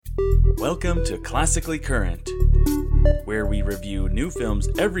Welcome to Classically Current, where we review new films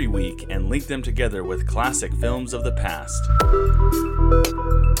every week and link them together with classic films of the past.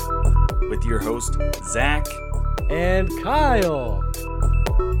 With your host, Zach and Kyle.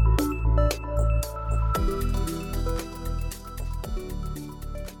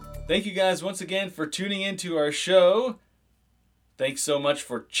 Thank you guys once again for tuning into our show. Thanks so much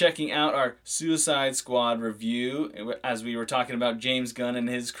for checking out our Suicide Squad review as we were talking about James Gunn and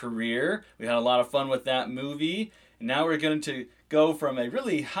his career. We had a lot of fun with that movie. And now we're going to go from a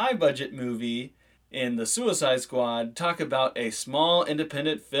really high budget movie in the Suicide Squad, talk about a small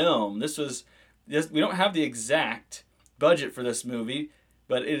independent film. We don't have the exact budget for this movie,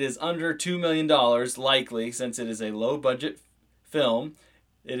 but it is under $2 million likely since it is a low budget film.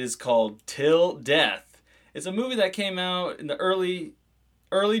 It is called Till Death. It's a movie that came out in the early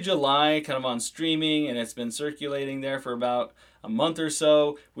July, kind of on streaming, and it's been circulating there for about a month or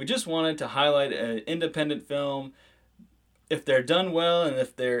so. We just wanted to highlight an independent film. If they're done well and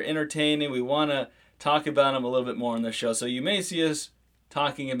if they're entertaining, we want to talk about them a little bit more on the show. So you may see us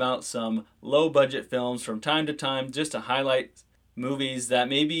talking about some low-budget films from time to time just to highlight movies that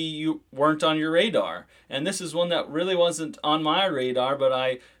maybe you weren't on your radar. And this is one that really wasn't on my radar, but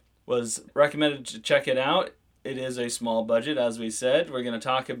I was recommended to check it out. It is a small budget, as we said. We're going to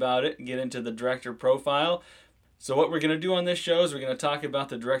talk about it and get into the director profile. So what we're going to do on this show is we're going to talk about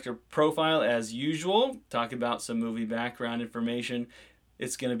the director profile as usual, talk about some movie background information.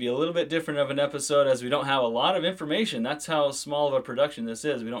 It's going to be a little bit different of an episode as we don't have a lot of information. That's how small of a production this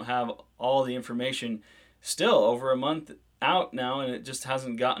is. We don't have all the information still over a month out now, and it just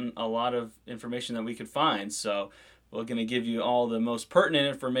hasn't gotten a lot of information that we could find. So we're going to give you all the most pertinent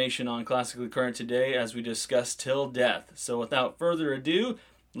information on Classically Current today as we discuss Till Death. So without further ado,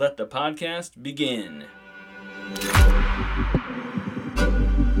 let the podcast begin.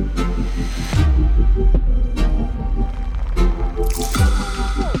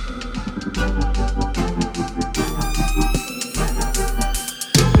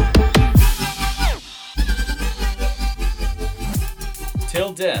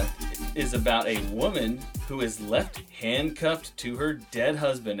 Till Death is about a woman who is left handcuffed to her dead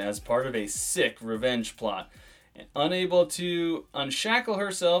husband as part of a sick revenge plot. And unable to unshackle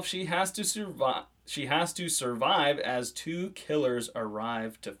herself, she has to survive as two killers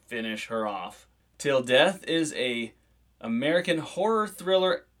arrive to finish her off. Till Death is a American horror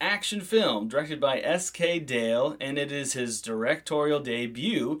thriller action film directed by S.K. Dale, and it is his directorial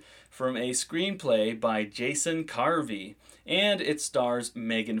debut from a screenplay by Jason Carvey. And it stars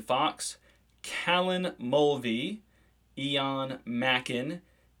Megan Fox, Callan Mulvey, Ian Mackin,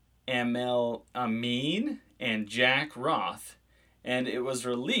 Amel Amin, and Jack Roth. And it was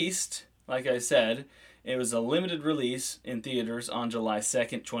released, like I said, it was a limited release in theaters on July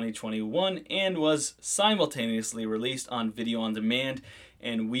 2nd, 2021, and was simultaneously released on video on demand.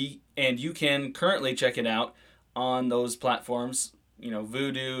 And you can currently check it out on those platforms,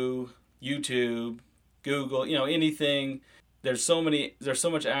 Vudu, YouTube, Google, anything. There's so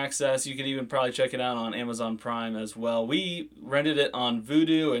much access. You can even probably check it out on Amazon Prime as well. We rented it on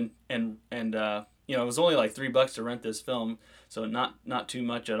Vudu and it was only like $3 to rent this film, so not too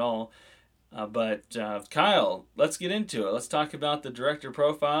much at all. But Kyle, let's get into it. Let's talk about the director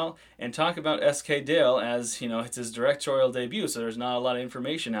profile and talk about S.K. Dale as, it's his directorial debut, so there's not a lot of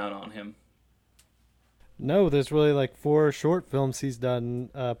information out on him. No, there's really like 4 short films he's done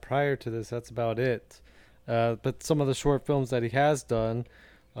prior to this. That's about it. But some of the short films that he has done,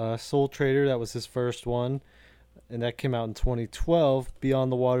 Soul Trader, that was his first one, and that came out in 2012.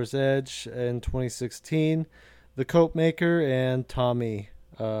 Beyond the Water's Edge in 2016. The Coat Maker and Tommy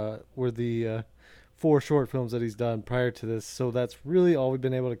were the 4 short films that he's done prior to this. So that's really all we've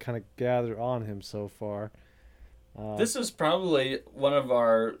been able to kind of gather on him so far. This is probably one of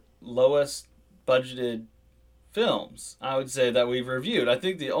our lowest budgeted films, I would say, that we've reviewed. I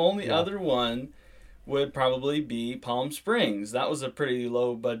think the only other one would probably be Palm Springs. That was a pretty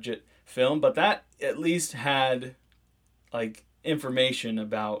low budget film, but that at least had like information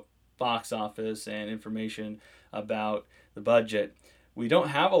about box office and information about the budget. We don't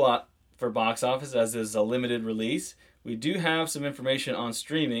have a lot for box office as is a limited release. We do have some information on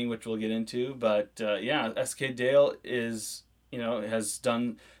streaming, which we'll get into, but S.K. Dale has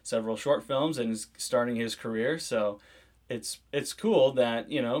done several short films and is starting his career, so it's cool that,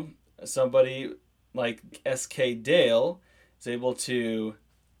 somebody like S.K. Dale is able to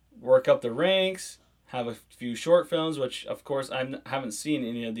work up the ranks, have a few short films, which of course I haven't seen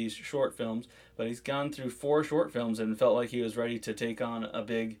any of these short films, but he's gone through 4 short films and felt like he was ready to take on a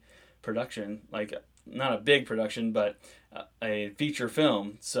big production, like not a big production, but a feature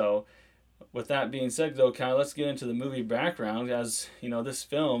film. So With that being said, though, Kyle, let's get into the movie background. As you know, this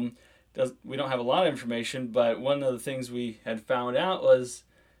film we don't have a lot of information, but one of the things we had found out was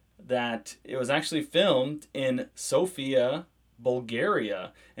that it was actually filmed in Sofia,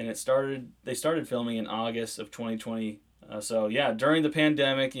 Bulgaria, and they started filming in August of 2020. So yeah, during the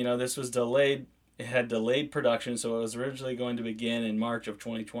pandemic, this was delayed. It had delayed production, so it was originally going to begin in March of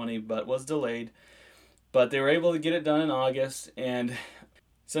 2020, but was delayed. But they were able to get it done in August, and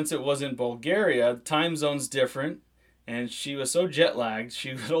since it was in Bulgaria, time zone's different, and she was so jet lagged,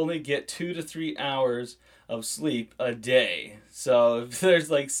 she would only get 2 to 3 hours of sleep a day. So if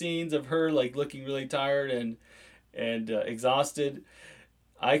there's like scenes of her like looking really tired and exhausted,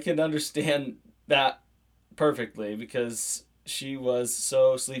 I can understand that perfectly because she was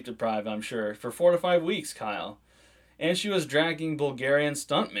so sleep deprived, I'm sure, for 4 to 5 weeks, Kyle. And she was dragging Bulgarian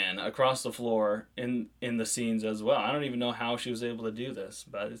stuntmen across the floor in the scenes as well. I don't even know how she was able to do this,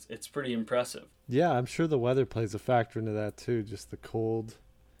 but it's pretty impressive. Yeah, I'm sure the weather plays a factor into that too. Just the cold,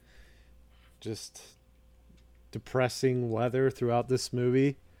 just depressing weather throughout this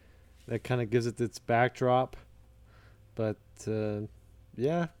movie that kind of gives it its backdrop. But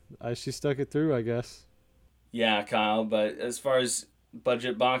yeah, she stuck it through, I guess. Yeah, Kyle, but as far as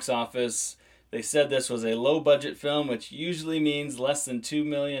budget box office, they said this was a low budget film, which usually means less than $2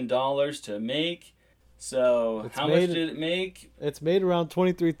 million to make. So how much did it make? It's made around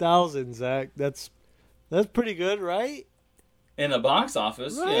 23,000, Zach. That's pretty good, right? In the box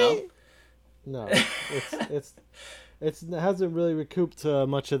office, right? No, it hasn't really recouped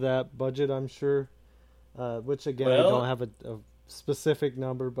much of that budget, I'm sure. Which again, we don't have a specific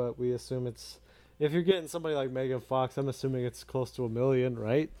number, but we assume it's. If you're getting somebody like Megan Fox, I'm assuming it's close to $1 million,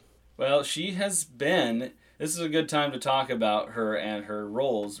 right? Well, she has been. This is a good time to talk about her and her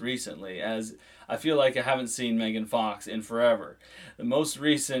roles recently, as I feel like I haven't seen Megan Fox in forever. The most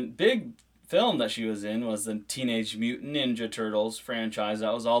recent big film that she was in was the Teenage Mutant Ninja Turtles franchise.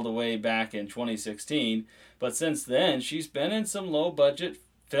 That was all the way back in 2016. But since then, she's been in some low-budget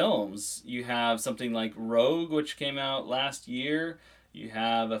films. You have something like Rogue, which came out last year. You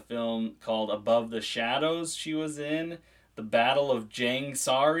have a film called Above the Shadows she was in. The Battle of Jang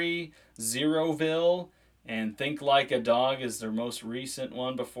Sari, Zeroville, and Think Like a Dog is their most recent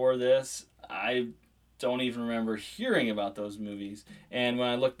one before this. I don't even remember hearing about those movies. And when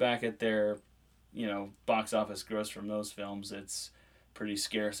I look back at their, box office gross from those films, it's pretty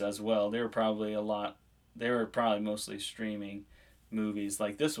scarce as well. They were probably mostly streaming movies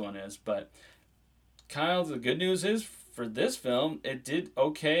like this one is. But Kyle, the good news is for this film, it did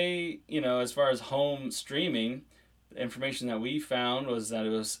okay, as far as home streaming. The information that we found was that it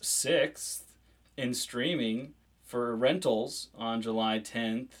was 6th in streaming for rentals on July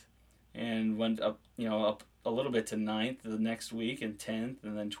 10th and went up, up a little bit to 9th the next week and 10th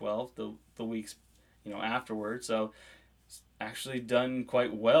and then 12th the weeks, afterwards. So it's actually done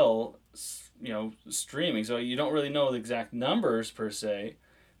quite well, streaming. So you don't really know the exact numbers per se,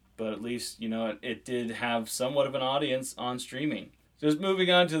 but at least, it did have somewhat of an audience on streaming. Just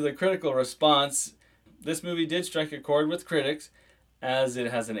moving on to the critical response. This movie did strike a chord with critics, as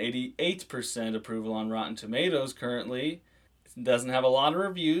it has an 88% approval on Rotten Tomatoes currently. It doesn't have a lot of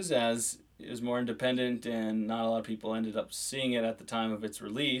reviews, as it is more independent and not a lot of people ended up seeing it at the time of its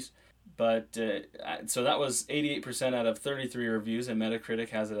release. But so that was 88% out of 33 reviews, and Metacritic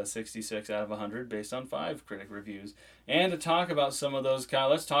has it at 66 out of 100 based on 5 critic reviews. And to talk about some of those, Kyle,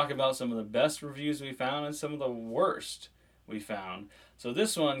 let's talk about some of the best reviews we found and some of the worst we found. So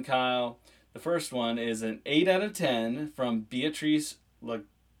this one, Kyle, the first one is an 8 out of 10 from Beatrice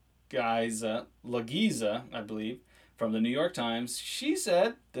Lagiza, I believe, from the New York Times. She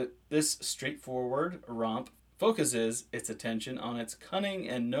said that this straightforward romp focuses its attention on its cunning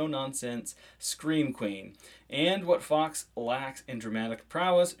and no-nonsense scream queen, and what Fox lacks in dramatic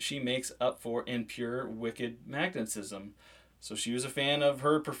prowess, she makes up for in pure wicked magnetism. So she was a fan of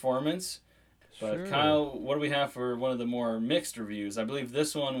her performance. But sure. Kyle, what do we have for one of the more mixed reviews? I believe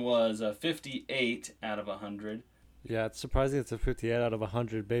this one was a 58 out of 100. Yeah, it's surprising it's a 58 out of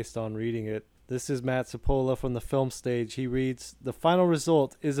 100 based on reading it. This is Matt Sapola from the Film Stage. He reads, "The final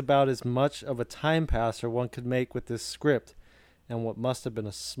result is about as much of a time passer one could make with this script and what must have been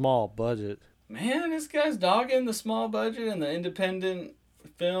a small budget." Man, this guy's dogging the small budget and the independent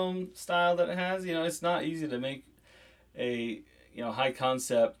film style that it has. It's not easy to make a high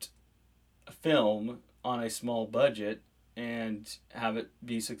concept film on a small budget and have it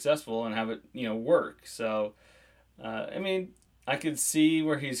be successful and have it work. So I could see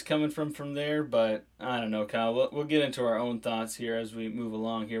where he's coming from there, but I don't know, Kyle. We'll get into our own thoughts here as we move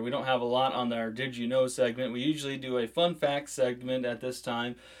along here. We don't have a lot on our Did You Know segment. We usually do a fun fact segment at this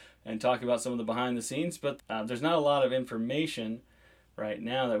time, and talk about some of the behind the scenes, but there's not a lot of information right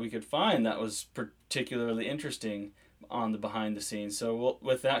now that we could find that was particularly interesting on the behind the scenes. So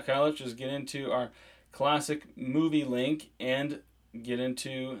with that, Kyle, let's just get into our classic movie link and get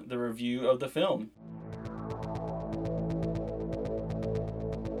into the review of the film.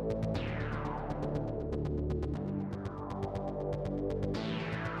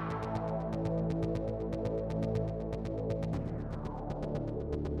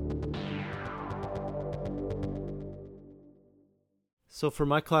 So for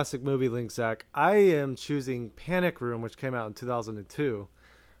my classic movie link, Zach, I am choosing Panic Room, which came out in 2002.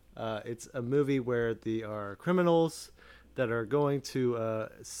 It's a movie where there are criminals that are going to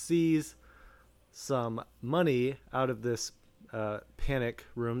seize some money out of this panic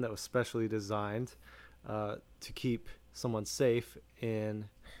room that was specially designed to keep someone safe in,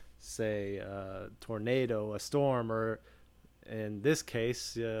 say, a tornado, a storm, or in this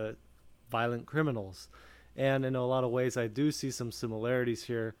case, violent criminals. And in a lot of ways, I do see some similarities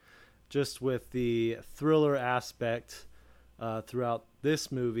here just with the thriller aspect throughout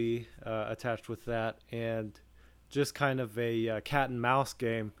this movie attached with that, and just kind of a cat and mouse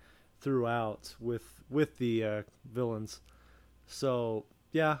game throughout with the villains. So,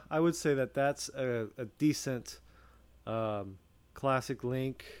 yeah, I would say that that's a decent classic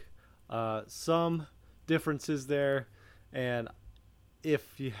link. Some differences there, and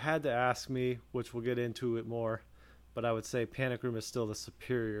if you had to ask me, which we'll get into it more, but I would say Panic Room is still the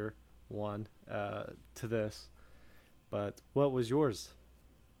superior one to this. But what was yours?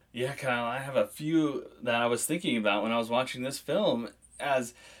 Yeah, Kyle, I have a few that I was thinking about when I was watching this film.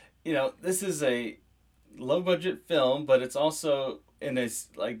 As you know, this is a low budget film, but it's also in this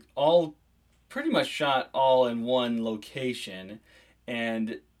like all pretty much shot all in one location,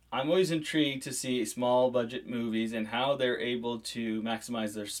 and I'm always intrigued to see small budget movies and how they're able to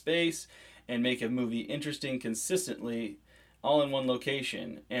maximize their space and make a movie interesting consistently all in one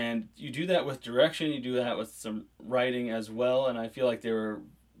location. And you do that with direction, you do that with some writing as well, and I feel like they were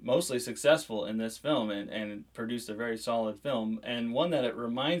mostly successful in this film and produced a very solid film. And one that it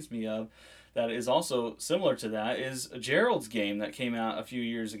reminds me of that is also similar to that is Gerald's Game that came out a few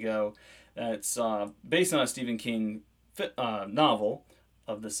years ago. That's based on a Stephen King novel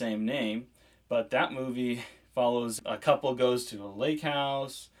of the same name, but that movie follows a couple goes to a lake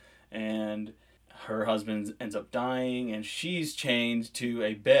house and her husband ends up dying and she's chained to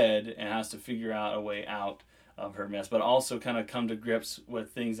a bed and has to figure out a way out of her mess, but also kind of come to grips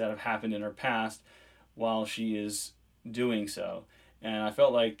with things that have happened in her past while she is doing so. And I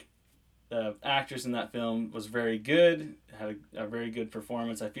felt like the actress in that film was very good, had a very good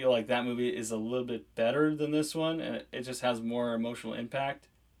performance. I feel like that movie is a little bit better than this one, and it just has more emotional impact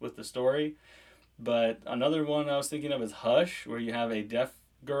with the story. But another one I was thinking of is Hush, where you have a deaf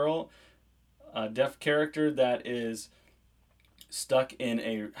girl, a deaf character that is stuck in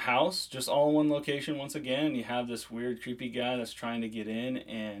a house, just all in one location once again. You have this weird, creepy guy that's trying to get in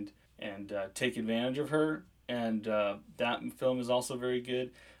and take advantage of her. And that film is also very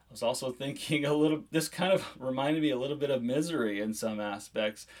good. I was also thinking this kind of reminded me a little bit of Misery in some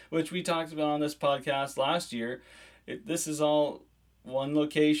aspects, which we talked about on this podcast last year. This is all one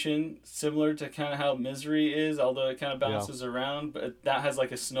location, similar to kind of how Misery is, although it kind of bounces around, but that has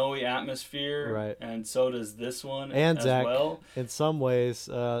like a snowy atmosphere, right? And so does this one and as Zach, well. In some ways,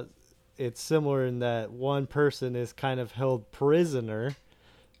 it's similar in that one person is kind of held prisoner.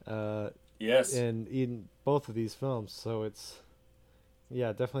 Yes. In both of these films, so it's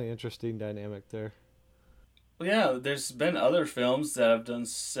definitely interesting dynamic there. Well, yeah, there's been other films that have done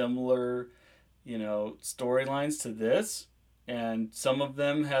similar, storylines to this. And some of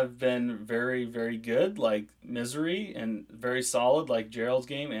them have been very, very good, like Misery, and very solid, like Gerald's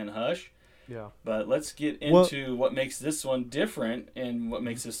Game and Hush. Yeah. But let's get into what makes this one different and what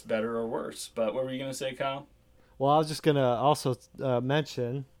makes this better or worse. But what were you going to say, Kyle? Well, I was just going to also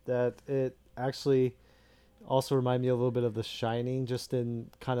mention that it actually also reminded me a little bit of The Shining, just in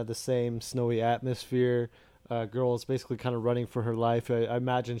kind of the same snowy atmosphere. Girl is basically kind of running for her life. I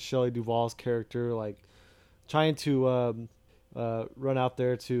imagine Shelley Duvall's character, like, trying to run out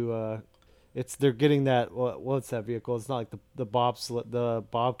there to they're getting that what's that vehicle? It's not like the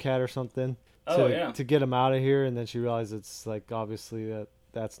Bobcat or something. To get him out of here, and then she realizes it's like obviously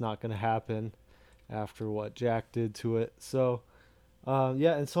that's not going to happen after what Jack did to it. So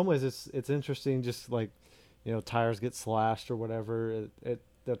in some ways it's interesting, just like tires get slashed or whatever.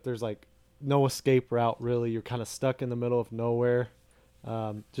 That there's like no escape route really. You're kind of stuck in the middle of nowhere.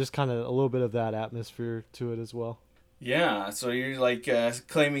 Just kind of a little bit of that atmosphere to it as well. Yeah, so you're like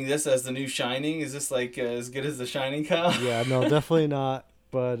claiming this as the new Shining? Is this like as good as The Shining, Kyle? Yeah, no, definitely not.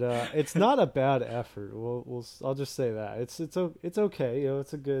 but it's not a bad effort. I'll just say that it's okay.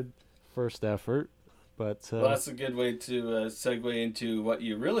 It's a good first effort, but Well, that's a good way to segue into what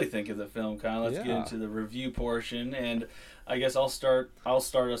you really think of the film, Kyle. Let's get yeah. into the review portion, and I guess I'll start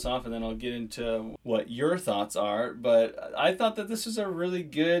us off, and then I'll get into what your thoughts are. But I thought that this was a really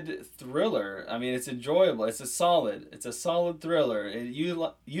good thriller. I mean, it's enjoyable. It's a solid thriller. It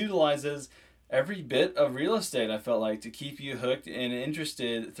utilizes every bit of real estate. I felt like to keep you hooked and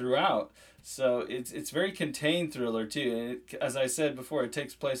interested throughout. So it's very contained thriller too, and as I said before, it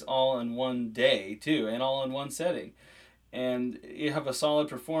takes place all in one day too, and all in one setting. And you have a solid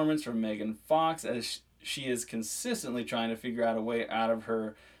performance from Megan Fox as she is consistently trying to figure out a way out of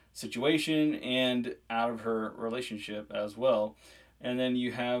her situation and out of her relationship as well. And then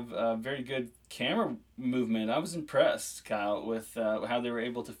you have a very good camera movement. I was impressed, Kyle, with how they were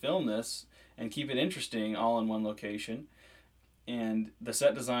able to film this and keep it interesting all in one location, and the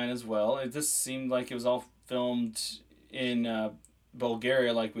set design as well. It just seemed like it was all filmed in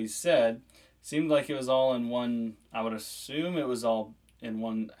Bulgaria, like we said. Seemed like it was all in one. I would assume it was all in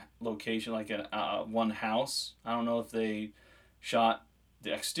one location, like one house. I don't know if they shot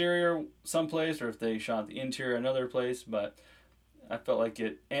the exterior someplace or if they shot the interior another place, but I felt like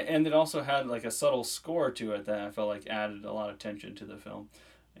it, and it also had like a subtle score to it that I felt like added a lot of tension to the film.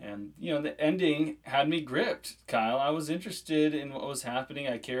 And, the ending had me gripped, Kyle. I was interested in what was happening.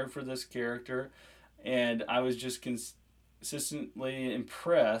 I cared for this character. And I was just consistently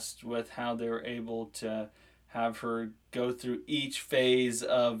impressed with how they were able to have her go through each phase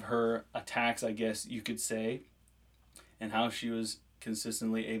of her attacks, I guess you could say. And how she was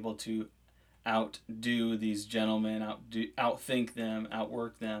consistently able to outdo these gentlemen, outthink them,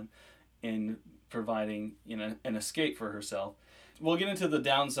 outwork them in providing, an escape for herself. We'll get into the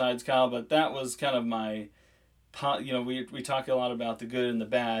downsides, Kyle, but that was kind of my, we talk a lot about the good and the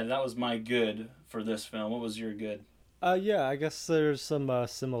bad. That was my good for this film. What was your good? Yeah, I guess there's some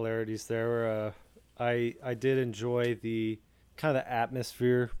similarities there. I did enjoy the kind of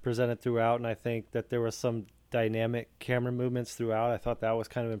atmosphere presented throughout, and I think that there was some dynamic camera movements throughout. I thought that was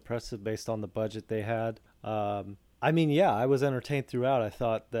kind of impressive based on the budget they had. I mean, yeah, I was entertained throughout. I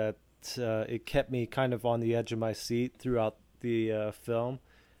thought that it kept me kind of on the edge of my seat throughout the film,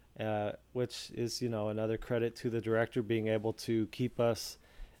 which is another credit to the director being able to keep us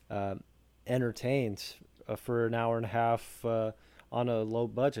entertained for an hour and a half on a low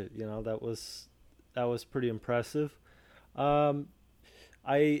budget. That was pretty impressive. I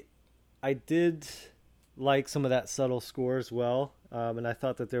did like some of that subtle score as well, and I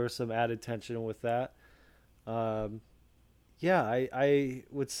thought that there was some added tension with that. Yeah, I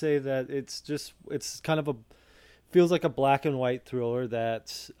would say that it's kind of feels like a black and white thriller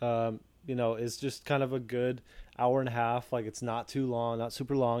that is just kind of a good hour and a half. Like, it's not too long, not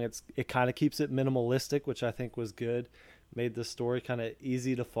super long. It kind of keeps it minimalistic, which I think was good. Made the story kind of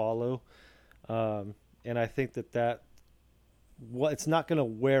easy to follow, and I think that it's not going to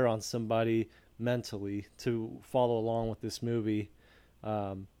wear on somebody mentally to follow along with this movie.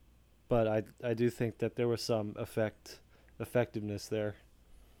 But I do think that there was some effectiveness there.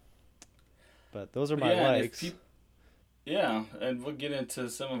 But those are my likes. Yeah, and we'll get into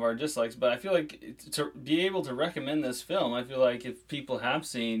some of our dislikes, but I feel like to be able to recommend this film, I feel like if people have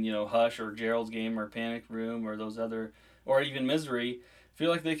seen, Hush or Gerald's Game or Panic Room or those other, or even Misery, I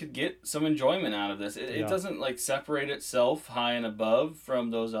feel like they could get some enjoyment out of this. It doesn't like separate itself high and above from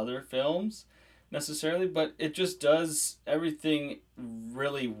those other films necessarily, but it just does everything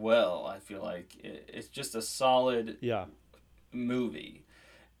really well. I feel like it's just a solid movie,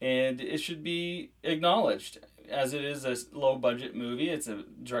 and it should be acknowledged. As it is a low budget movie, it's a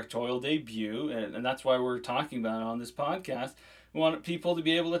directorial debut, and that's why we're talking about it on this podcast. We want people to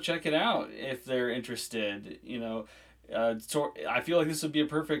be able to check it out if they're interested. So I feel like this would be a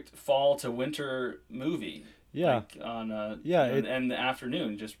perfect fall to winter movie. Yeah. Like on in the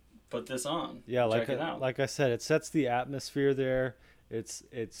afternoon, just put this on. Yeah, check it out. Like I said, it sets the atmosphere there.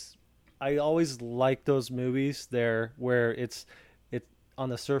 It's I always like those movies there where it's on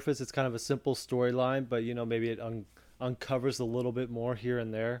the surface it's kind of a simple storyline, but maybe it uncovers a little bit more here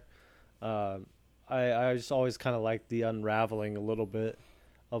and there. I just always kind of like the unraveling a little bit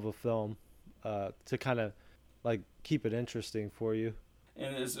of a film to kind of like keep it interesting for you.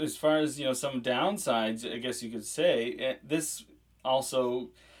 And as far as some downsides, I guess you could say this also,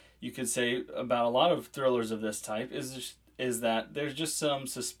 you could say about a lot of thrillers of this type is that there's just some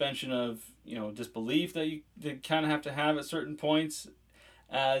suspension of disbelief that you kind of have to have at certain points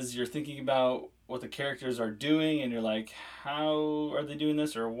as you're thinking about what the characters are doing, and you're like, how are they doing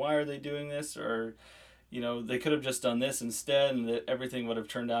this, or why are they doing this, or they could have just done this instead, and that everything would have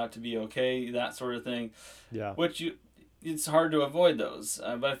turned out to be okay, that sort of thing. Yeah. It's hard to avoid those,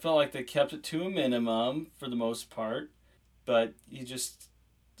 but I felt like they kept it to a minimum for the most part. But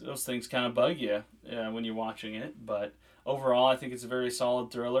those things kind of bug you when you're watching it. But overall, I think it's a very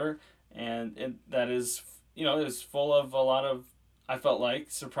solid thriller, and that is, is full of a lot of, I felt like,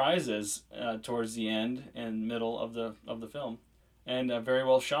 surprises towards the end and middle of the film, and very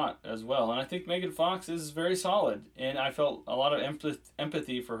well shot as well. And I think Megan Fox is very solid, and I felt a lot of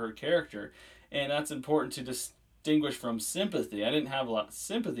empathy for her character, and that's important to distinguish from sympathy. I didn't have a lot of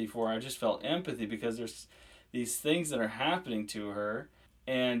sympathy for her. I just felt empathy because there's these things that are happening to her,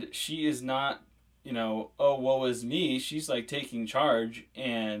 and she is not, oh, woe is me. She's like taking charge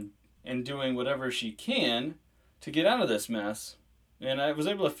and doing whatever she can to get out of this mess. And I was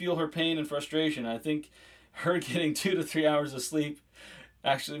able to feel her pain and frustration. I think her getting 2 to 3 hours of sleep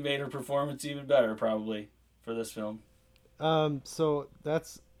actually made her performance even better, probably, for this film. So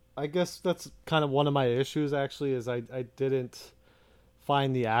I guess that's kind of one of my issues, actually, is I didn't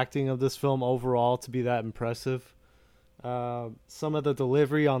find the acting of this film overall to be that impressive. Some of the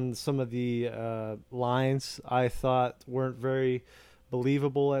delivery on some of the lines I thought weren't very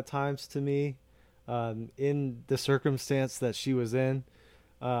believable at times to me, in the circumstance that she was in.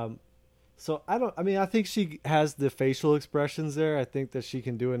 So I think she has the facial expressions there. I think that she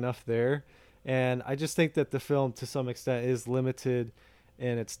can do enough there. And I just think that the film to some extent is limited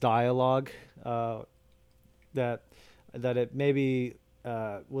in its dialogue, that it maybe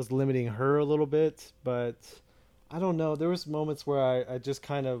was limiting her a little bit, but I don't know. There was moments where I just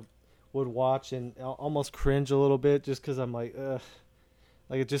kind of would watch and almost cringe a little bit, just because I'm like, ugh.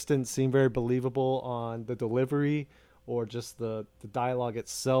 Like, it just didn't seem very believable on the delivery or just the dialogue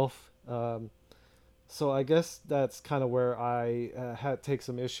itself. So I guess that's kind of where I had to take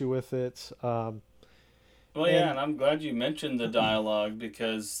some issue with it. And I'm glad you mentioned the dialogue,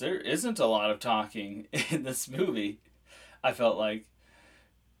 because there isn't a lot of talking in this movie. I felt like,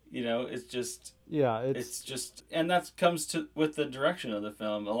 it's just... Yeah, it's just... And that comes with the direction of the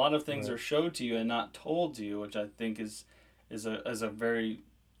film. A lot of things Right. are showed to you and not told to you, which I think is a very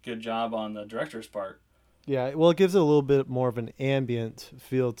good job on the director's part. Yeah, well, it gives it a little bit more of an ambient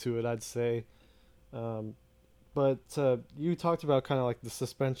feel to it, I'd say. But you talked about kind of like the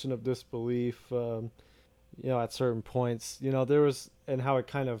suspension of disbelief, at certain points. There was, and how it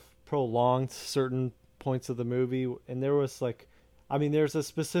kind of prolonged certain points of the movie. And there was there's a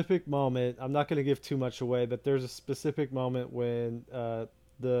specific moment. I'm not going to give too much away, but there's a specific moment when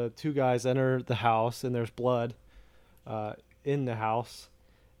the two guys enter the house and there's blood in the house,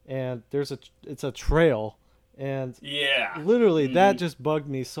 and it's a trail, and Yeah. literally that just bugged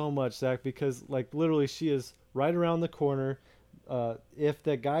me so much, Zach, because literally she is right around the corner. If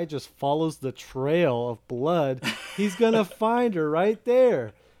that guy just follows the trail of blood, he's gonna find her right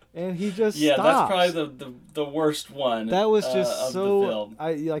there, and he just stops. That's probably the worst one. That was just of so the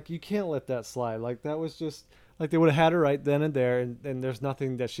film. you can't let that slide. That was just they would have had her right then and there, and there's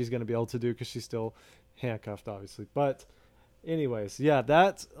nothing that she's gonna be able to do because she's still handcuffed, obviously. But anyways,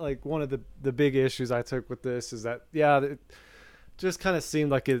 that's one of the big issues I took with this, is that it just kind of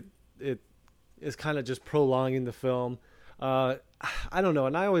seemed like it is kind of just prolonging the film. I don't know,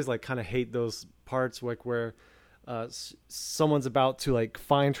 and I always kind of hate those parts where someone's about to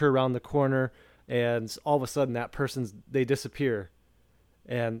find her around the corner, and all of a sudden they disappear,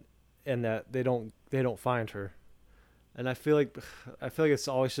 and that they don't find her. And I feel like it's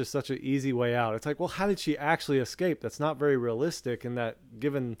always just such an easy way out. It's well, how did she actually escape? That's not very realistic. And that,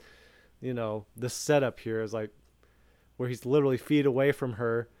 given, the setup here is where he's literally feet away from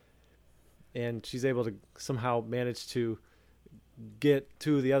her, and she's able to somehow manage to get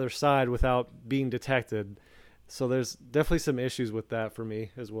to the other side without being detected. So there's definitely some issues with that for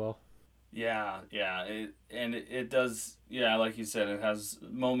me as well. Yeah. It does. Yeah, like you said, it has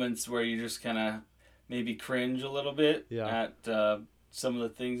moments where you just kind of maybe cringe a little bit at some of the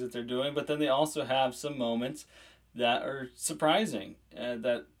things that they're doing, but then they also have some moments that are surprising,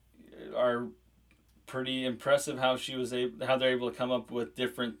 that are pretty impressive. How they're able to come up with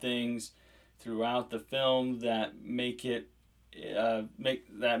different things throughout the film that makes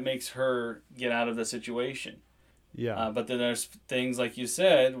her get out of the situation. Yeah. But then there's things like you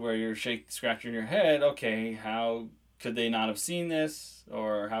said where you're scratching your head. Okay, how could they not have seen this,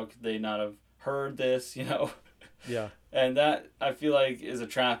 or how could they not have heard this, Yeah. And that, I feel like, is a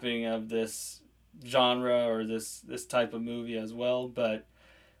trapping of this genre or this type of movie as well. But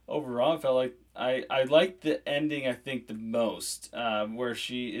overall, I felt like I liked the ending, I think, the most, where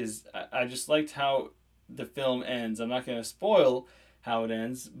she is... I just liked how the film ends. I'm not going to spoil how it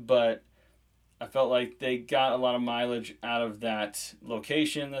ends, but I felt like they got a lot of mileage out of that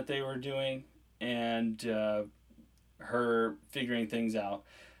location that they were doing, and her figuring things out.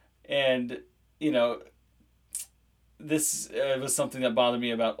 And, this was something that bothered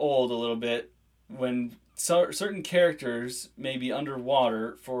me about Old a little bit. When certain characters may be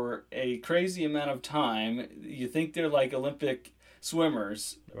underwater for a crazy amount of time, you think they're like Olympic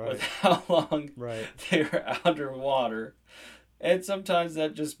swimmers with how long they are underwater. And sometimes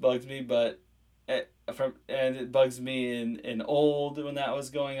that just bugs me, but it bugs me in Old when that was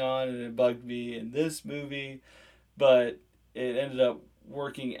going on, and it bugged me in this movie, but it ended up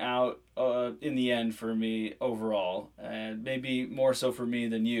working out in the end for me overall, and maybe more so for me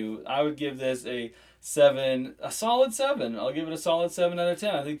than you. I would give this a solid 7. I'll give it a solid 7 out of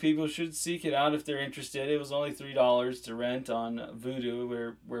 10. I think people should seek it out if they're interested. It was only $3 to rent on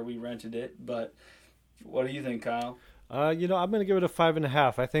Vudu where we rented it, but what do you think, Kyle? I'm going to give it a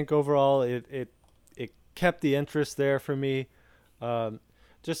 5.5. I think overall it kept the interest there for me. I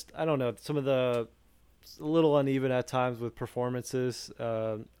don't know, some of the a little uneven at times with performances.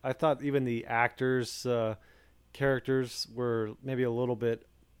 I thought even the actors' characters were maybe a little bit,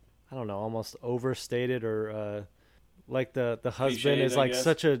 I don't know, almost overstated, or like the husband is like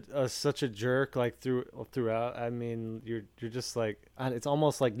such a jerk like throughout. I mean, you're just like, it's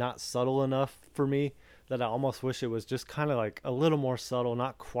almost like not subtle enough for me, that I almost wish it was just kind of like a little more subtle,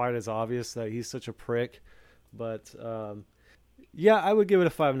 not quite as obvious that he's such a prick. But yeah, I would give it a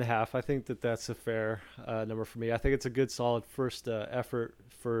 5.5. I think that's a fair number for me. I think it's a good, solid first effort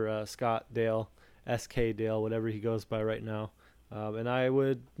for Scott Dale, SK Dale, whatever he goes by right now. And I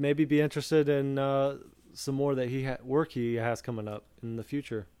would maybe be interested in some more that work he has coming up in the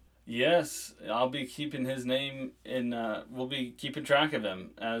future. Yes, I'll be keeping his name we'll be keeping track of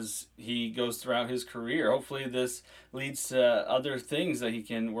him as he goes throughout his career. Hopefully this leads to other things that he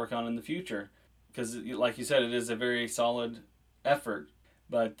can work on in the future, because like you said, it is a very solid effort.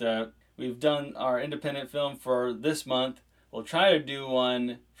 But we've done our independent film for this month. We'll try to do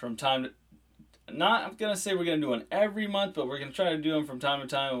one from time to I'm going to say we're going to do one every month, but we're going to try to do them from time to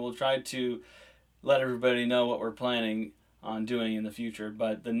time, and we'll try to let everybody know what we're planning on doing in the future.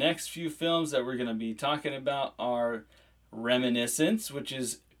 But the next few films that we're going to be talking about are Reminiscence, which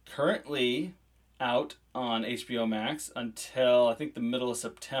is currently out on HBO Max until I think the middle of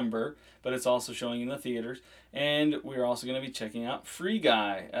September, but it's also showing in the theaters. And we're also going to be checking out Free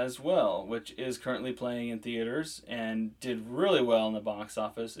Guy as well, which is currently playing in theaters and did really well in the box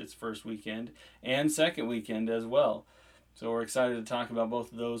office its first weekend and second weekend as well. So we're excited to talk about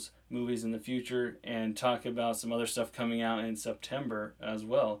both of those movies in the future and talk about some other stuff coming out in September as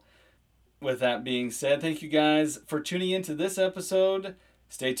well. With that being said, thank you guys for tuning into this episode.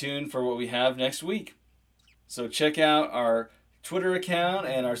 Stay tuned for what we have next week. So check out our Twitter account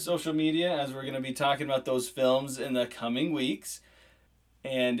and our social media, as we're going to be talking about those films in the coming weeks.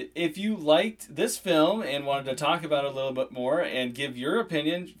 And if you liked this film and wanted to talk about it a little bit more and give your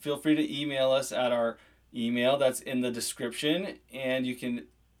opinion, feel free to email us at our email that's in the description, and you can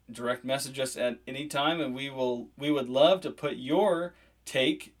direct message us at any time, and we would love to put your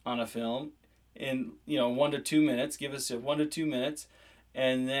take on a film in 1 to 2 minutes. Give us 1 to 2 minutes,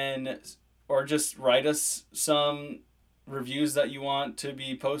 and then or just write us some reviews that you want to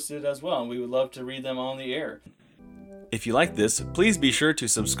be posted as well, and we would love to read them on the air. If you like this, please be sure to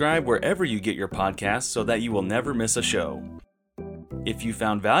subscribe wherever you get your podcasts so that you will never miss a show. If you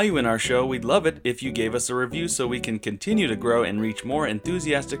found value in our show, we'd love it if you gave us a review so we can continue to grow and reach more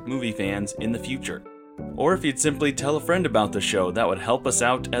enthusiastic movie fans in the future. Or if you'd simply tell a friend about the show, that would help us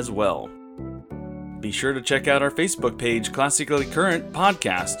out as well. Be sure to check out our Facebook page, Classically Current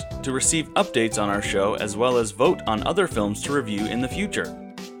Podcast, to receive updates on our show as well as vote on other films to review in the future.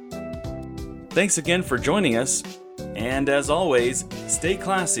 Thanks again for joining us, and as always, stay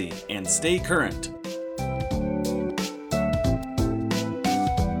classy and stay current.